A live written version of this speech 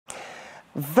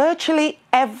Virtually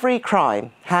every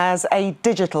crime has a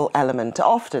digital element,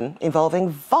 often involving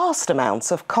vast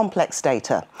amounts of complex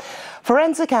data.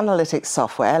 Forensic analytics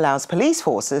software allows police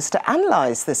forces to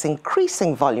analyse this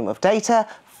increasing volume of data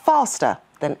faster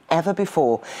than ever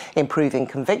before, improving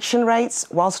conviction rates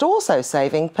whilst also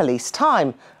saving police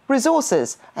time,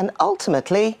 resources and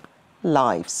ultimately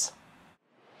lives.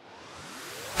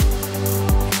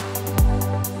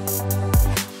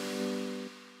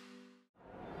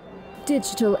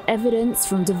 Digital evidence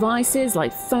from devices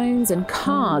like phones and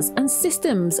cars and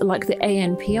systems like the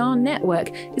ANPR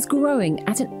network is growing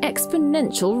at an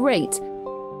exponential rate.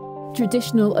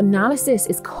 Traditional analysis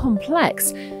is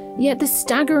complex, yet the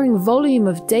staggering volume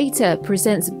of data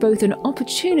presents both an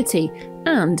opportunity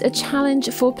and a challenge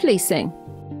for policing.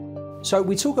 So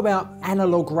we talk about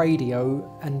analog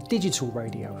radio and digital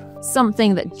radio.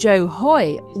 Something that Joe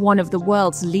Hoy, one of the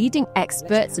world's leading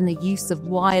experts in the use of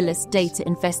wireless data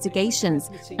investigations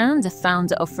and a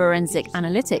founder of Forensic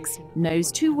Analytics,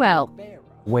 knows too well.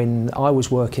 When I was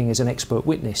working as an expert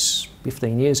witness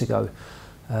 15 years ago,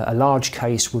 a large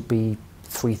case would be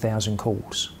 3,000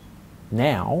 calls.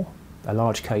 Now, a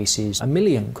large case is 1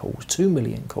 million calls, 2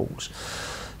 million calls.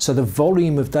 So the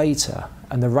volume of data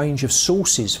and the range of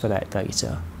sources for that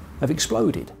data have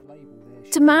exploded.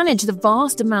 To manage the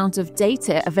vast amount of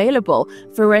data available,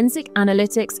 Forensic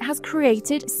Analytics has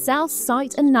created Cell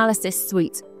Site Analysis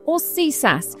Suite, or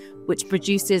CSAS, which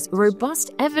produces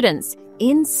robust evidence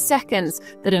in seconds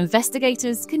that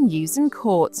investigators can use in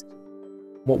court.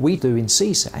 What we do in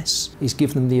CSAS is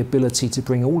give them the ability to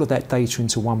bring all of that data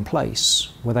into one place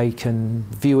where they can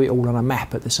view it all on a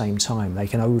map at the same time. They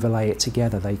can overlay it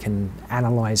together, they can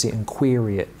analyse it and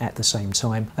query it at the same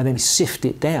time and then sift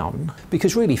it down.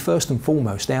 Because really, first and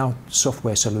foremost, our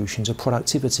software solutions are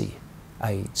productivity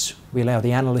aids. We allow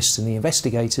the analysts and the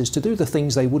investigators to do the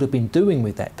things they would have been doing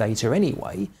with that data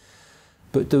anyway,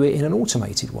 but do it in an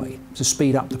automated way to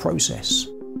speed up the process.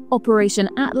 Operation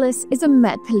Atlas is a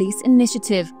Met Police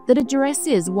initiative that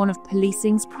addresses one of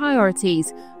policing's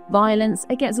priorities, violence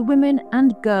against women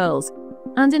and girls,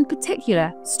 and in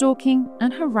particular, stalking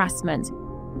and harassment.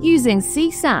 Using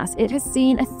CSAS, it has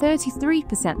seen a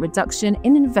 33% reduction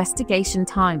in investigation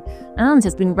time and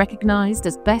has been recognised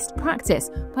as best practice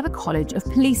by the College of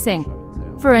Policing.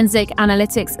 Forensic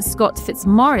Analytics' Scott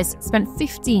Fitzmaurice spent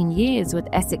 15 years with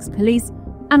Essex Police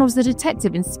and was the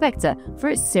detective inspector for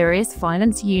its serious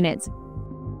violence unit.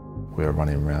 We were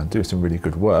running around doing some really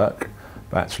good work,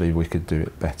 but actually we could do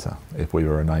it better if we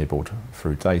were enabled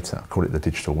through data. I call it the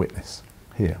digital witness.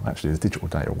 Here, actually there's digital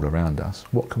data all around us.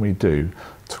 What can we do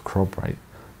to corroborate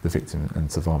the victim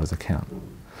and survivor's account?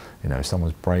 You know, if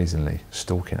someone's brazenly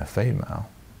stalking a female,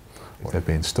 if they're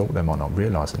being stalked, they might not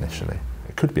realise initially.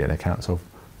 It could be an account of,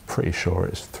 pretty sure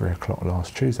it's 3 o'clock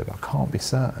last Tuesday, but I can't be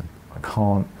certain. I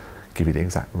can't give you the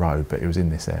exact road, but it was in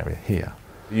this area here.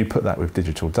 You put that with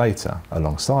digital data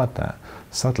alongside that,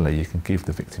 suddenly you can give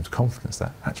the victims confidence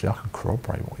that actually I can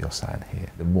corroborate what you're saying here.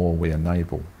 The more we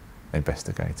enable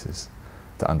investigators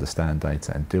to understand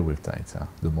data and deal with data,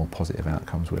 the more positive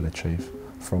outcomes we'll achieve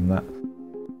from that.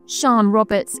 Sian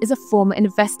Roberts is a former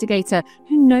investigator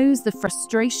who knows the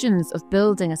frustrations of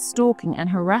building a stalking and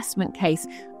harassment case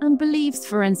and believes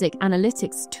Forensic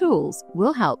Analytics tools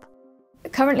will help.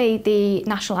 Currently, the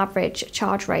national average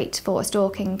charge rate for a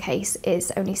stalking case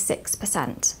is only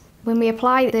 6%. When we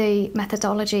apply the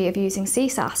methodology of using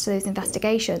CSAS to those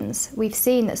investigations, we've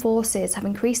seen that forces have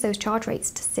increased those charge rates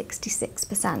to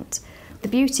 66%. The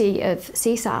beauty of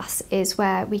CSAS is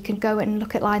where we can go and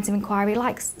look at lines of inquiry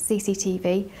like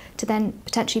CCTV to then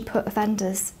potentially put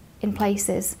offenders in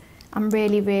places and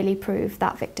really prove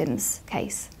that victim's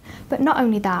case. But not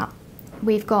only that,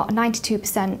 we've got a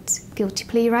 92% guilty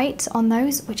plea rate on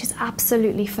those, which is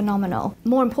absolutely phenomenal.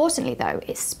 More importantly though,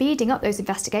 it's speeding up those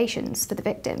investigations for the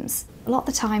victims. A lot of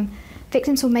the time,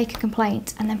 victims will make a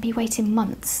complaint and then be waiting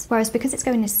months. Whereas because it's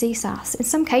going to CSAS, in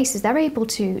some cases they're able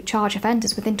to charge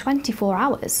offenders within 24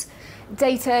 hours.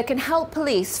 Data can help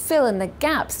police fill in the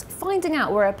gaps, finding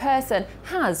out where a person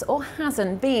has or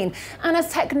hasn't been. And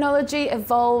as technology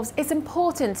evolves, it's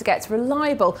important to get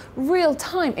reliable,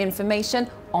 real-time information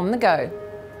on the go.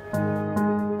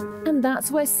 And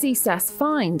that's where CSAS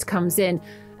Find comes in,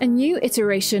 a new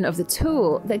iteration of the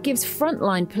tool that gives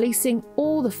frontline policing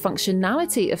all the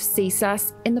functionality of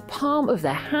CSAS in the palm of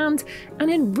their hand and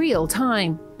in real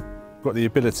time. I've got the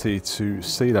ability to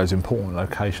see those important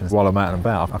locations while I'm out and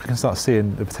about. I can start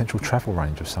seeing the potential travel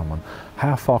range of someone.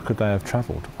 How far could they have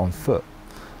travelled on foot,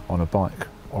 on a bike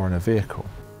or in a vehicle?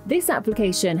 This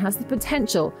application has the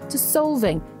potential to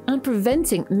solving and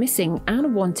preventing missing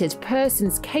and wanted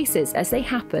persons cases as they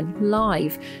happen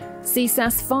live.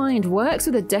 CSAS Find works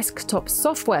with a desktop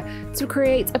software to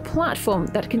create a platform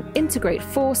that can integrate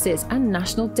forces and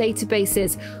national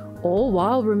databases, all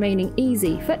while remaining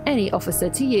easy for any officer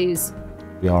to use.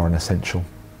 We are an essential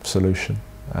solution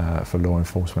for law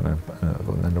enforcement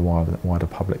and the wider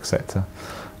public sector.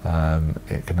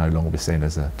 It can no longer be seen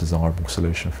as a desirable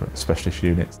solution for specialist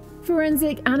units.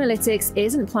 Forensic analytics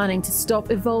isn't planning to stop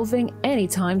evolving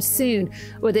anytime soon.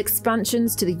 With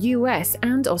expansions to the US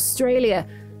and Australia,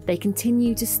 they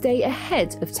continue to stay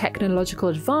ahead of technological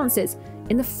advances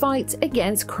in the fight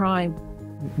against crime.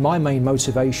 My main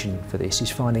motivation for this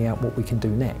is finding out what we can do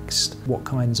next, what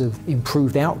kinds of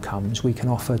improved outcomes we can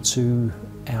offer to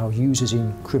our users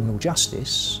in criminal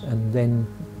justice, and then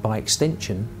by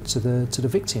extension to the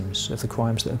victims of the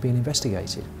crimes that are being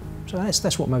investigated. So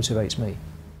that's what motivates me.